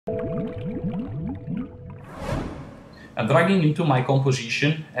I'm dragging into my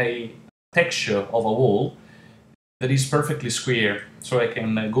composition a texture of a wall that is perfectly square. So I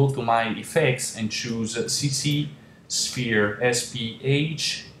can go to my effects and choose CC sphere,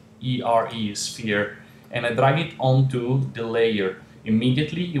 S-P-H-E-R-E sphere, and I drag it onto the layer.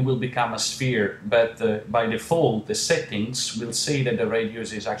 Immediately it will become a sphere, but by default the settings will say that the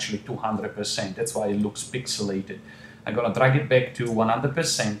radius is actually 200%. That's why it looks pixelated. I'm gonna drag it back to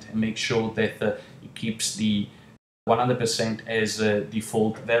 100% and make sure that it keeps the 100% as a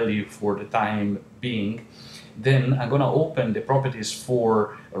default value for the time being. Then I'm gonna open the properties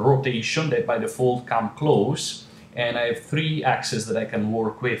for rotation that by default come close, and I have three axes that I can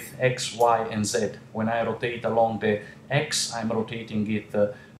work with, X, Y, and Z. When I rotate along the X, I'm rotating it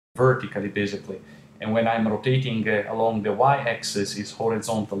vertically basically, and when I'm rotating along the Y-axis is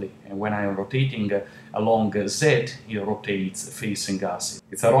horizontally, and when I'm rotating along Z, it rotates facing us.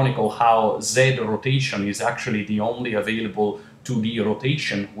 It's ironical how Z rotation is actually the only available 2D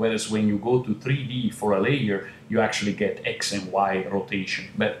rotation, whereas when you go to 3D for a layer, you actually get X and Y rotation.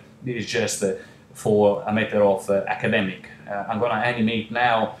 But this is just for a matter of academic. I'm gonna animate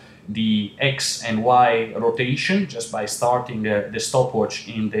now the X and Y rotation just by starting the stopwatch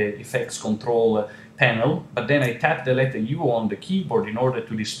in the effects control panel, but then I tap the letter U on the keyboard in order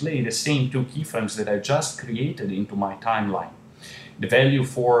to display the same two keyframes that I just created into my timeline. The value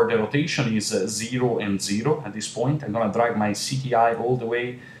for the rotation is 0 and 0 at this point. I'm gonna drag my CTI all the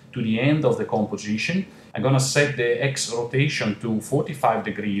way to the end of the composition. I'm gonna set the X rotation to 45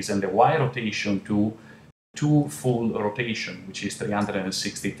 degrees and the Y rotation to 2 full rotation, which is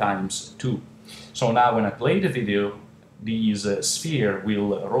 360 times 2. So now when I play the video, this sphere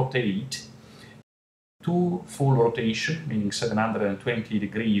will rotate 2 full rotation, meaning 720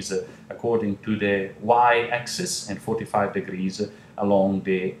 degrees according to the Y-axis and 45 degrees along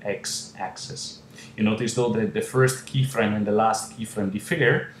the X-axis. You notice though that the first keyframe and the last keyframe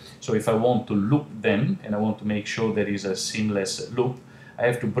differ, so if I want to loop them and I want to make sure there is a seamless loop, I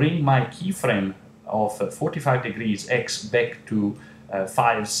have to bring my keyframe of 45 degrees X back to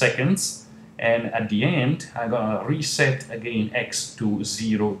 5 seconds, and at the end I'm gonna reset again X to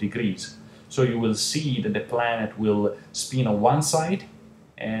 0 degrees. So you will see that the planet will spin on one side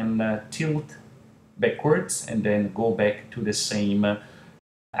and tilt backwards and then go back to the same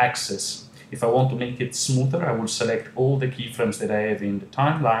axis. If I want to make it smoother, I will select all the keyframes that I have in the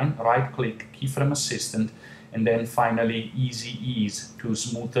timeline, right-click Keyframe Assistant, and then finally Easy Ease to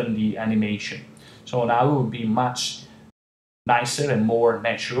smoothen the animation. So now it will be much nicer and more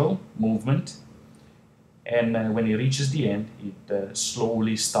natural movement. And when it reaches the end, it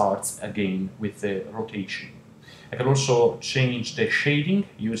slowly starts again with the rotation. I can also change the shading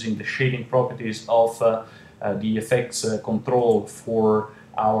using the shading properties of the effects control for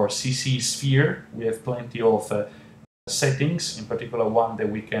our CC sphere. We have plenty of settings. In particular, one that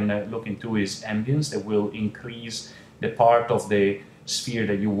we can look into is ambience, that will increase the part of the sphere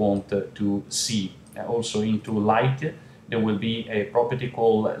that you want to see. Also into light, there will be a property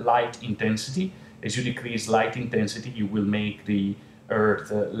called light intensity. As you decrease light intensity, you will make the Earth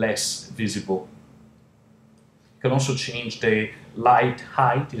less visible. You can also change the light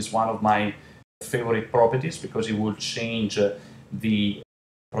height, is one of my favorite properties, because it will change the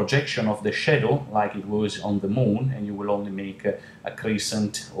projection of the shadow like it was on the moon, and you will only make a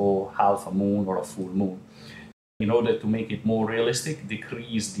crescent or half a moon or a full moon. In order to make it more realistic,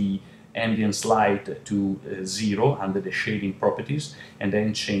 decrease the ambience light to 0 under the shading properties, and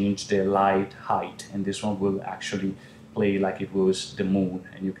then change the light height, and this one will actually play like it was the moon,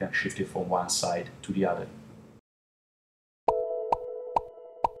 and you can shift it from one side to the other.